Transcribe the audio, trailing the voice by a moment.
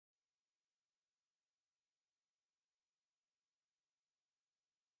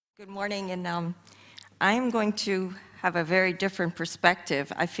Good morning, and I'm going to have a very different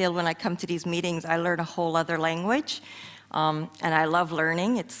perspective. I feel when I come to these meetings, I learn a whole other language, and I love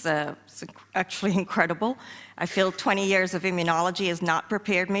learning. It's actually incredible. I feel 20 years of immunology has not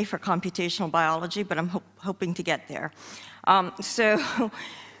prepared me for computational biology, but I'm hoping to get there.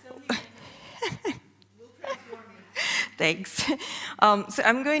 Thanks. So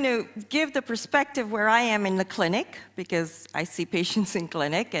I'm going to give the perspective where I am in the clinic, because I see patients in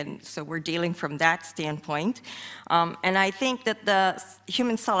clinic, and so we're dealing from that standpoint. And I think that the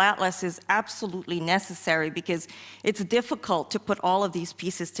Human Cell Atlas is absolutely necessary because it's difficult to put all of these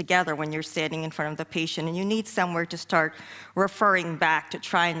pieces together when you're standing in front of the patient, and you need somewhere to start referring back to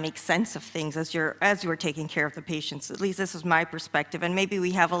try and make sense of things as you're taking care of the patients. At least this is my perspective, and maybe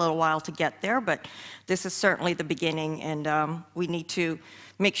we have a little while to get there, but this is certainly the beginning, and we need to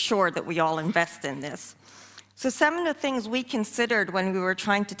make sure that we all invest in this. So some of the things we considered when we were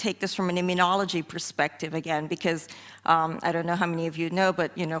trying to take this from an immunology perspective again, because I don't know how many of you know,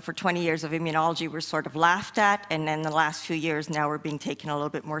 but for 20 years of immunology, we're sort of laughed at, and then the last few years now we're being taken a little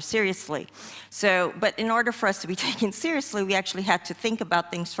bit more seriously. But in order for us to be taken seriously, we actually had to think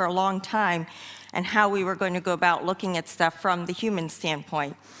about things for a long time and how we were going to go about looking at stuff from the human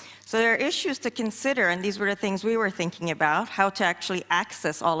standpoint. So there are issues to consider, and these were the things we were thinking about, how to actually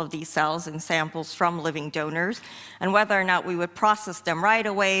access all of these cells and samples from living donors, and whether or not we would process them right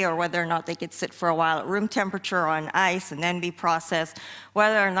away, or whether or not they could sit for a while at room temperature on ice and then be processed,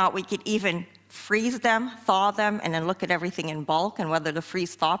 whether or not we could even freeze them, thaw them, and then look at everything in bulk, and whether the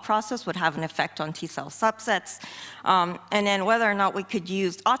freeze-thaw process would have an effect on T-cell subsets, and then whether or not we could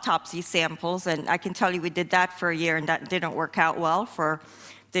use autopsy samples, and I can tell you we did that for a year, and that didn't work out well for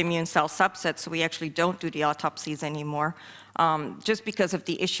the immune cell subsets, so we actually don't do the autopsies anymore, just because of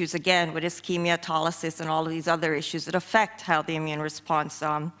the issues, again, with ischemia, autolysis, and all of these other issues that affect how the immune response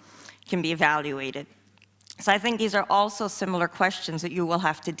can be evaluated. So I think these are also similar questions that you will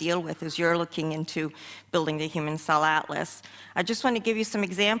have to deal with as you're looking into building the Human Cell Atlas. I just want to give you some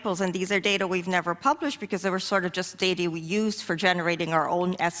examples, and these are data we've never published because they were sort of just data we used for generating our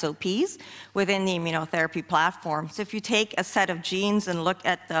own SOPs within the immunotherapy platform. So if you take a set of genes and look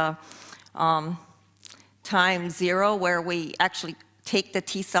at the time 0, where we actually take the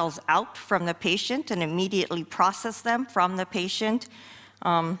T cells out from the patient and immediately process them from the patient.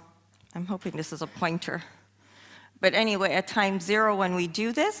 I'm hoping this is a pointer. But anyway, at time 0, when we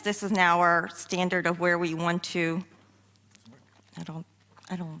do this, this is now our standard of where we want to. I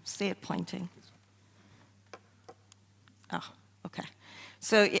don't see it pointing. Oh, okay.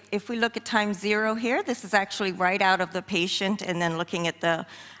 So if we look at time 0 here, this is actually right out of the patient, and then looking at the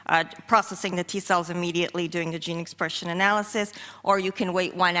processing the T cells immediately, doing the gene expression analysis, or you can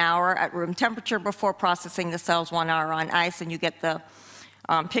wait 1 hour at room temperature before processing the cells, 1 hour on ice, and you get the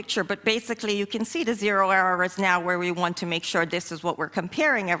picture. But basically, you can see the 0 hour is now where we want to make sure this is what we're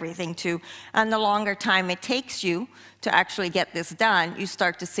comparing everything to. And the longer time it takes you to actually get this done, you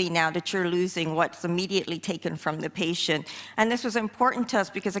start to see now that you're losing what's immediately taken from the patient. And this was important to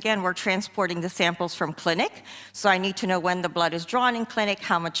us because, again, we're transporting the samples from clinic. So I need to know when the blood is drawn in clinic,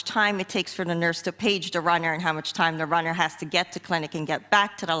 how much time it takes for the nurse to page the runner, and how much time the runner has to get to clinic and get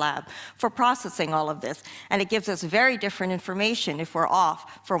back to the lab for processing all of this. And it gives us very different information if we're off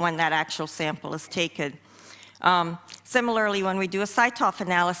for when that actual sample is taken. Similarly, when we do a CyTOF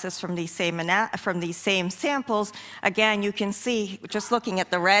analysis from these same samples, again, you can see, just looking at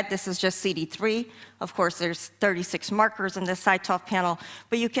the red, this is just CD3. Of course, there's 36 markers in the CyTOF panel,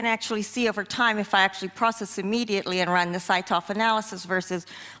 but you can actually see over time, if I actually process immediately and run the CyTOF analysis versus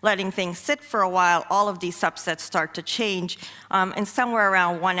letting things sit for a while, all of these subsets start to change. And somewhere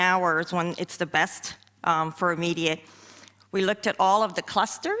around 1 hour is when it's the best for immediate. We looked at all of the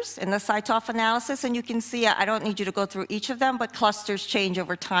clusters in the CyTOF analysis, and you can see, I don't need you to go through each of them, but clusters change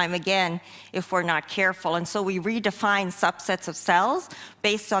over time again if we're not careful. And so we redefine subsets of cells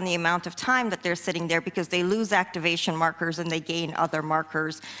based on the amount of time that they're sitting there, because they lose activation markers and they gain other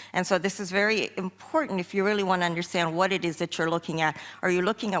markers. And so this is very important if you really want to understand what it is that you're looking at. Are you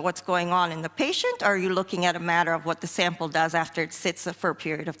looking at what's going on in the patient, or are you looking at a matter of what the sample does after it sits for a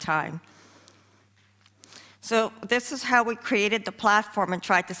period of time? So this is how we created the platform and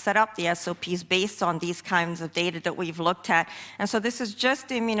tried to set up the SOPs based on these kinds of data that we've looked at. And so this is just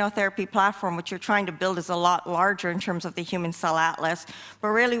the immunotherapy platform. What you're trying to build is a lot larger in terms of the Human Cell Atlas. But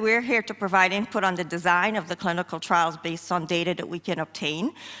really, we're here to provide input on the design of the clinical trials based on data that we can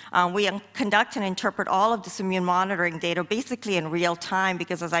obtain. We conduct and interpret all of this immune monitoring data basically in real time,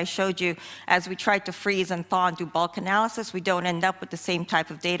 because as I showed you, as we try to freeze and thaw and do bulk analysis, we don't end up with the same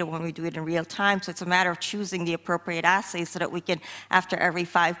type of data when we do it in real time. So it's a matter of choosing choosing the appropriate assays so that we can, after every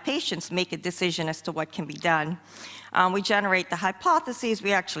 5 patients, make a decision as to what can be done. We generate the hypotheses,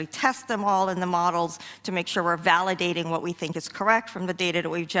 we actually test them all in the models to make sure we're validating what we think is correct from the data that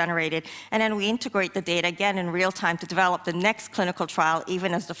we've generated, and then we integrate the data again in real time to develop the next clinical trial,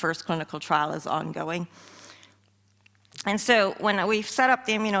 even as the first clinical trial is ongoing. And so when we've set up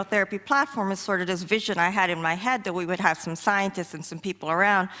the immunotherapy platform, it's sort of this vision I had in my head that we would have some scientists and some people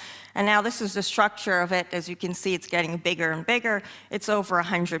around. And now this is the structure of it. As you can see, it's getting bigger and bigger. It's over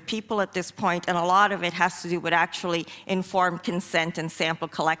 100 people at this point, and a lot of it has to do with actually informed consent and sample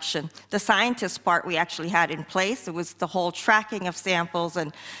collection. The scientist part we actually had in place. It was the whole tracking of samples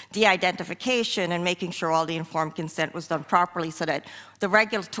and de-identification and making sure all the informed consent was done properly so that the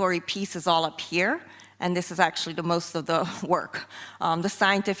regulatory piece is all up here. And this is actually the most of the work. The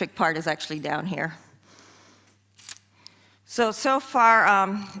scientific part is actually down here. So far,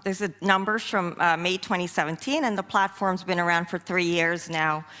 there's the numbers from May 2017, and the platform's been around for 3 years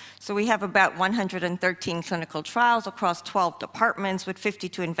now. So we have about 113 clinical trials across 12 departments with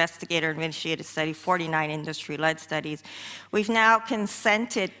 52 investigator-initiated studies, 49 industry-led studies. We've now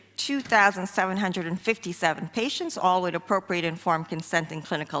consented 2,757 patients, all with appropriate informed consent and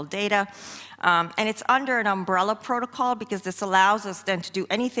clinical data. And it's under an umbrella protocol because this allows us then to do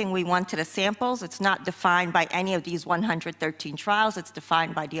anything we want to the samples. It's not defined by any of these 113 trials. It's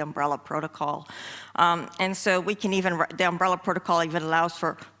defined by the umbrella protocol. And so we can even, the umbrella protocol even allows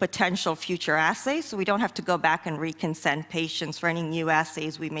for potential future assays, so we don't have to go back and reconsent patients for any new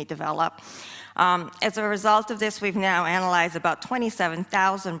assays we may develop. As a result of this, we've now analyzed about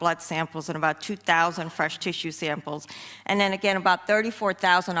 27,000 blood samples and about 2,000 fresh tissue samples. And then again, about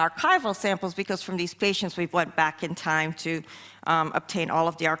 34,000 archival samples, because from these patients, we've went back in time to obtain all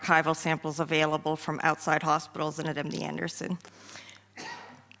of the archival samples available from outside hospitals and at MD Anderson.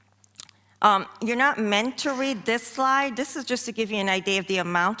 You're not meant to read this slide. This is just to give you an idea of the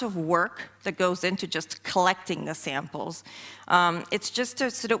amount of work that goes into just collecting the samples. It's just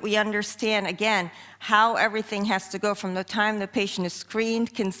so that we understand, again, how everything has to go from the time the patient is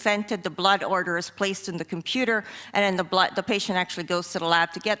screened, consented, the blood order is placed in the computer, and then the patient actually goes to the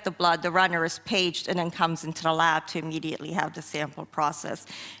lab to get the blood, the runner is paged, and then comes into the lab to immediately have the sample processed.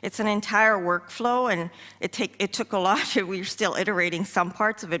 It's an entire workflow, and it took a lot. We're still iterating some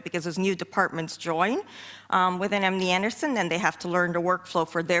parts of it because as new departments join within MD Anderson, then they have to learn the workflow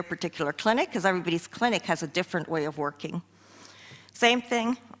for their particular clinic, because everybody's clinic has a different way of working. Same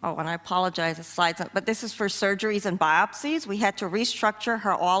thing, oh, and I apologize, the slides, but this is for surgeries and biopsies. We had to restructure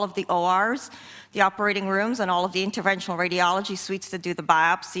all of the ORs, the operating rooms, and all of the interventional radiology suites to do the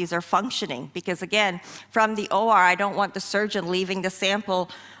biopsies are functioning. Because again, from the OR, I don't want the surgeon leaving the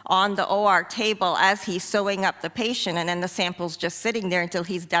sample on the OR table as he's sewing up the patient, and then the sample's just sitting there until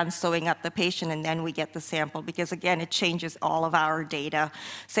he's done sewing up the patient, and then we get the sample, because again, it changes all of our data.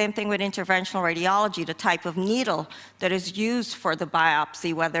 Same thing with interventional radiology, the type of needle that is used for the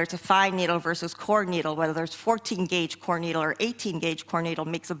biopsy, whether it's a fine needle versus core needle, whether it's 14-gauge core needle or 18-gauge core needle,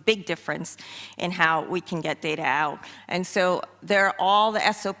 makes a big difference in how we can get data out. And so there are all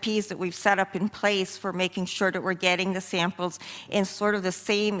the SOPs that we've set up in place for making sure that we're getting the samples in sort of the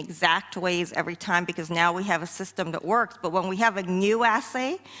same exact ways every time, because now we have a system that works. But when we have a new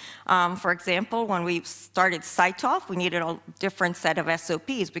assay, for example, when we started CyTOF, we needed a different set of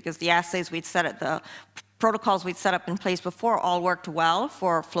SOPs because the assays we'd set at the protocols we'd set up in place before all worked well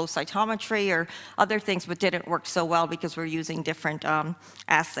for flow cytometry or other things, but didn't work so well because we're using different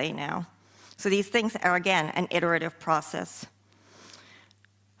assay now. So these things are, again, an iterative process.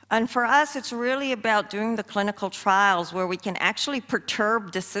 And for us, it's really about doing the clinical trials where we can actually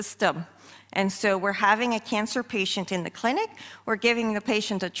perturb the system. And so we're having a cancer patient in the clinic, we're giving the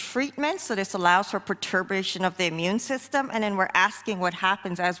patient a treatment, so this allows for perturbation of the immune system, and then we're asking what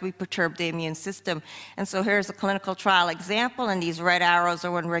happens as we perturb the immune system. And so here's a clinical trial example, and these red arrows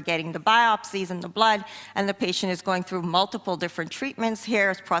are when we're getting the biopsies in the blood, and the patient is going through multiple different treatments.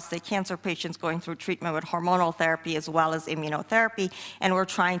 Here is prostate cancer patients going through treatment with hormonal therapy as well as immunotherapy, and we're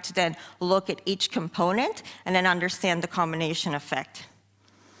trying to then look at each component and then understand the combination effect.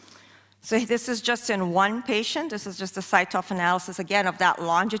 So this is just in one patient. This is just a CyTOF analysis, again, of that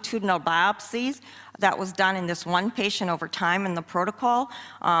longitudinal biopsies that was done in this one patient over time in the protocol.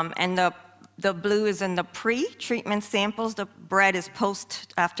 And the blue is in the pre-treatment samples. The red is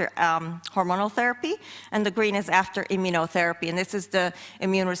post after hormonal therapy, and the green is after immunotherapy. And this is the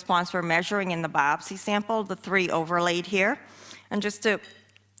immune response we're measuring in the biopsy sample, the 3 overlaid here. And just to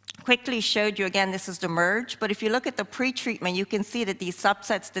quickly showed you, again, this is the merge, but if you look at the pre-treatment, you can see that these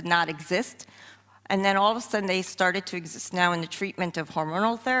subsets did not exist. And then all of a sudden, they started to exist now in the treatment of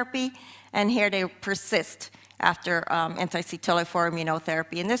hormonal therapy, and here they persist after anti-CTLA-4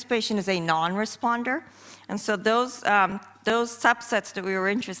 immunotherapy. And this patient is a non-responder. And so those subsets that we were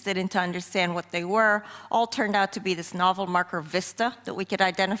interested in to understand what they were all turned out to be this novel marker VISTA that we could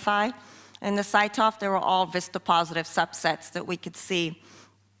identify. In the CyTOF, they were all VISTA-positive subsets that we could see.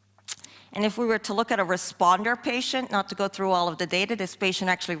 And if we were to look at a responder patient, not to go through all of the data, this patient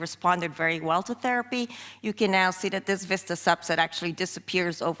actually responded very well to therapy. You can now see that this VISTA subset actually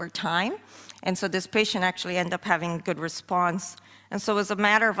disappears over time. And so this patient actually ended up having a good response. And so it was a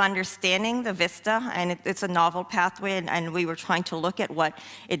matter of understanding the VISTA, and it's a novel pathway, and we were trying to look at what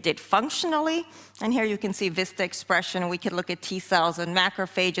it did functionally. And here you can see VISTA expression, and we could look at T cells and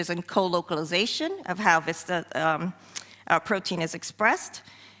macrophages and co-localization of how VISTA protein is expressed.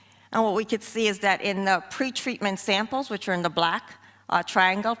 And what we could see is that in the pre-treatment samples, which are in the black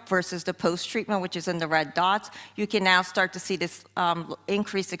triangle, versus the post-treatment, which is in the red dots, you can now start to see this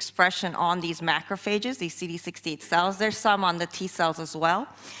increased expression on these macrophages, these CD68 cells. There's some on the T cells as well.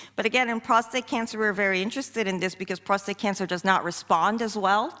 But again, in prostate cancer, we're very interested in this because prostate cancer does not respond as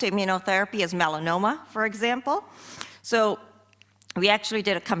well to immunotherapy as melanoma, for example. So we actually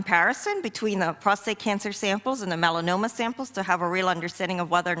did a comparison between the prostate cancer samples and the melanoma samples to have a real understanding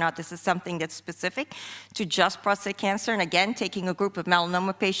of whether or not this is something that's specific to just prostate cancer. And again, taking a group of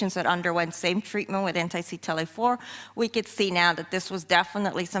melanoma patients that underwent same treatment with anti-CTLA-4, we could see now that this was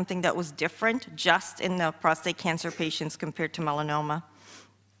definitely something that was different just in the prostate cancer patients compared to melanoma.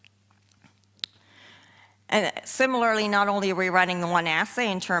 And similarly, not only are we running the one assay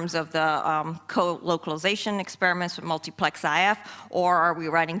in terms of the co-localization experiments with multiplex IF, or are we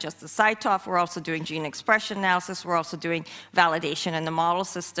running just the CyTOF, we're also doing gene expression analysis, we're also doing validation in the model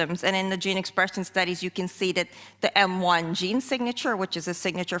systems. And in the gene expression studies, you can see that the M1 gene signature, which is a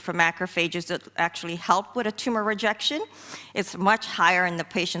signature for macrophages that actually help with a tumor rejection, is much higher in the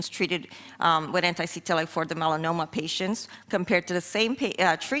patients treated with anti-CTLA-4, the melanoma patients, compared to the same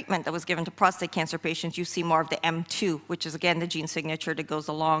treatment that was given to prostate cancer patients. You see more of the M2, which is again the gene signature that goes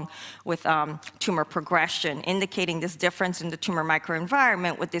along with tumor progression, indicating this difference in the tumor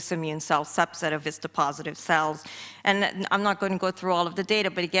microenvironment with this immune cell subset of VISTA-positive cells. And I'm not going to go through all of the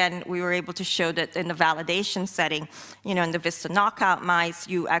data, but again, we were able to show that in the validation setting, you know, in the VISTA knockout mice,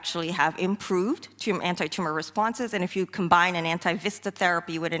 you actually have improved anti-tumor responses. And if you combine an anti-VISTA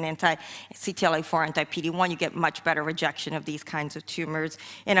therapy with an anti-CTLA-4, anti-PD-1, you get much better rejection of these kinds of tumors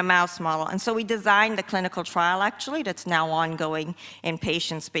in a mouse model. And so we designed the clinical trial, actually, that's now ongoing in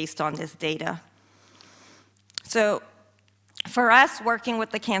patients based on this data. So for us, working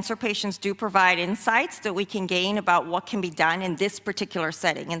with the cancer patients do provide insights that we can gain about what can be done in this particular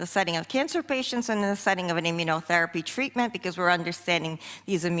setting, in the setting of cancer patients and in the setting of an immunotherapy treatment, because we're understanding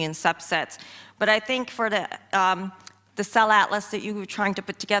these immune subsets. But I think for the cell atlas that you were trying to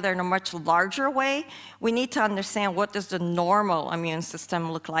put together in a much larger way, we need to understand what does the normal immune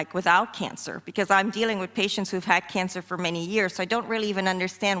system look like without cancer, because I'm dealing with patients who've had cancer for many years, so I don't really even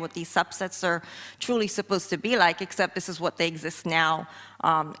understand what these subsets are truly supposed to be like, except this is what they exist now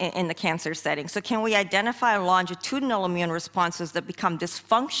in the cancer setting. So can we identify longitudinal immune responses that become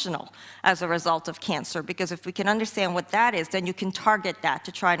dysfunctional as a result of cancer? Because if we can understand what that is, then you can target that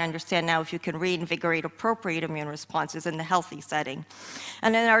to try and understand now if you can reinvigorate appropriate immune responses in the healthy setting.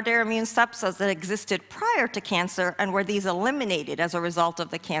 And then are there immune subsets that existed prior to cancer, and were these eliminated as a result of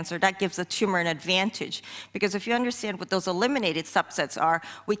the cancer? That gives the tumor an advantage, because if you understand what those eliminated subsets are,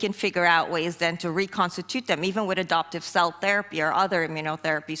 we can figure out ways then to reconstitute them, even with adoptive cell therapy or other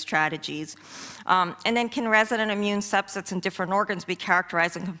immunotherapy strategies. And then can resident immune subsets in different organs be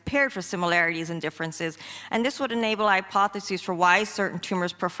characterized and compared for similarities and differences? And this would enable hypotheses for why certain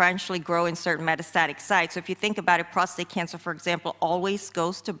tumors preferentially grow in certain metastatic sites. So if you think about it, prostate cancer, for example, always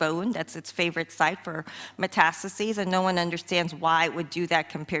goes to bone. That's its favorite site for metastases, and no one understands why it would do that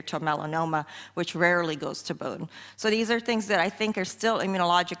compared to a melanoma, which rarely goes to bone. So these are things that I think are still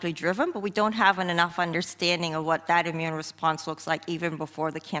immunologically driven, but we don't have enough understanding of what that immune response looks like even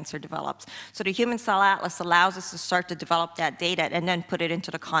before the cancer develops. So the Human Cell Atlas allows us to start to develop that data and then put it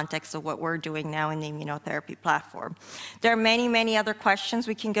into the context of what we're doing now in the immunotherapy platform. There are many, many other questions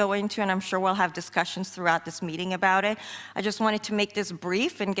we can go into, and I'm sure we'll have discussions throughout this meeting about it. I just wanted to make this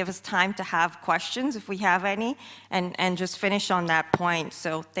brief and give us time to have questions if we have any, and just finish on that point.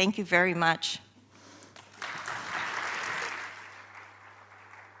 So thank you very much.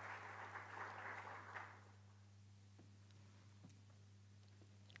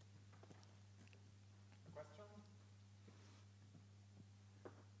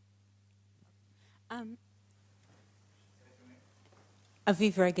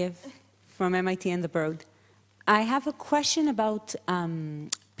 Aviv Regev from MIT and the Broad. I have a question about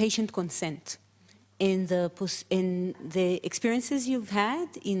patient consent. In the experiences you've had,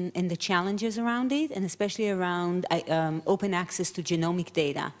 in the challenges around it, and especially around open access to genomic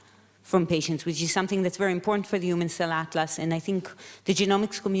data from patients, which is something that's very important for the Human Cell Atlas, and I think the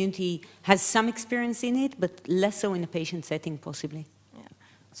genomics community has some experience in it, but less so in a patient setting, possibly. Yeah.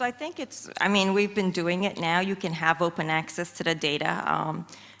 So I think I mean, we've been doing it now. You can have open access to the data.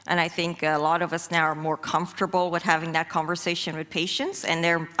 And I think a lot of us now are more comfortable with having that conversation with patients, and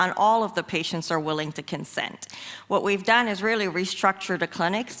all of the patients are willing to consent. What we've done is really restructure the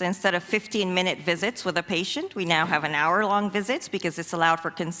clinics. Instead of 15-minute visits with a patient, we now have an hour-long visits because it's allowed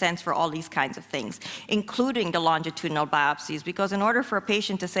for consents for all these kinds of things, including the longitudinal biopsies. Because in order for a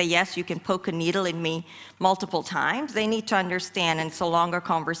patient to say, yes, you can poke a needle in me multiple times, they need to understand, and it's a longer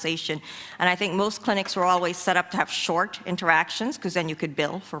conversation. And I think most clinics were always set up to have short interactions, because then you could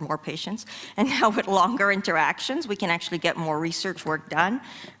bill for more patients. And now with longer interactions, we can actually get more research work done,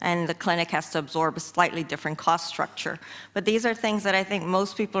 and the clinic has to absorb a slightly different cost structure. But these are things that I think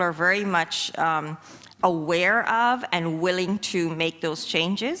most people are very much aware of and willing to make those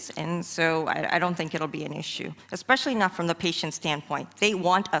changes, and so I don't think it'll be an issue, especially not from the patient standpoint. They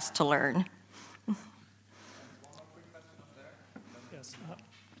want us to learn.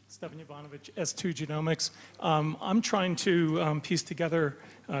 Stefan Jovanovic, S2 Genomics. I'm trying to piece together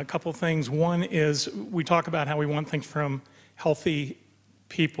a couple things. One is we talk about how we want things from healthy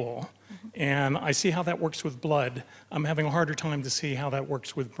people, and I see how that works with blood. I'm having a harder time to see how that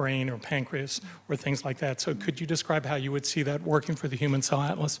works with brain or pancreas or things like that. So could you describe how you would see that working for the Human Cell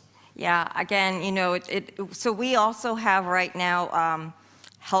Atlas? Yeah, again, you know, so we also have right now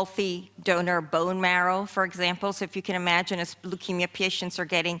healthy donor bone marrow, for example. So if you can imagine, as leukemia patients are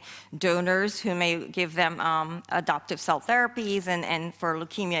getting donors who may give them adoptive cell therapies, and for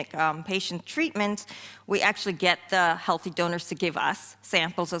leukemic patient treatments, we actually get the healthy donors to give us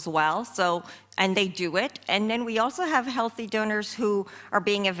samples as well. So, and they do it. And then we also have healthy donors who are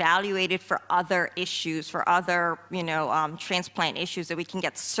being evaluated for other issues, for other, you know, transplant issues that we can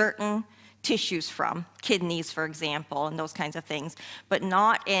get certain tissues from, kidneys, for example, and those kinds of things, but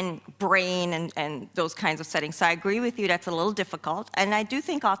not in brain and those kinds of settings. So I agree with you, that's a little difficult. And I do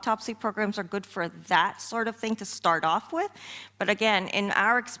think autopsy programs are good for that sort of thing to start off with. But again, in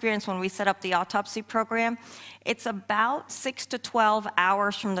our experience, when we set up the autopsy program, it's about 6 to 12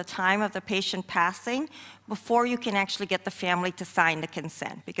 hours from the time of the patient passing before you can actually get the family to sign the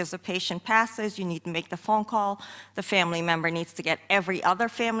consent. Because the patient passes, you need to make the phone call, the family member needs to get every other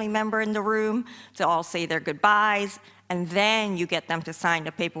family member in the room to all say their goodbyes, and then you get them to sign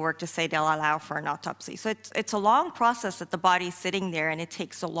the paperwork to say they'll allow for an autopsy. So it's a long process that the body's sitting there, and it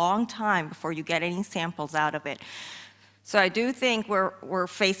takes a long time before you get any samples out of it. So I do think we're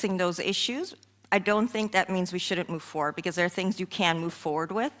facing those issues. I don't think that means we shouldn't move forward, because there are things you can move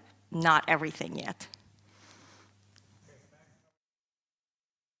forward with, not everything yet.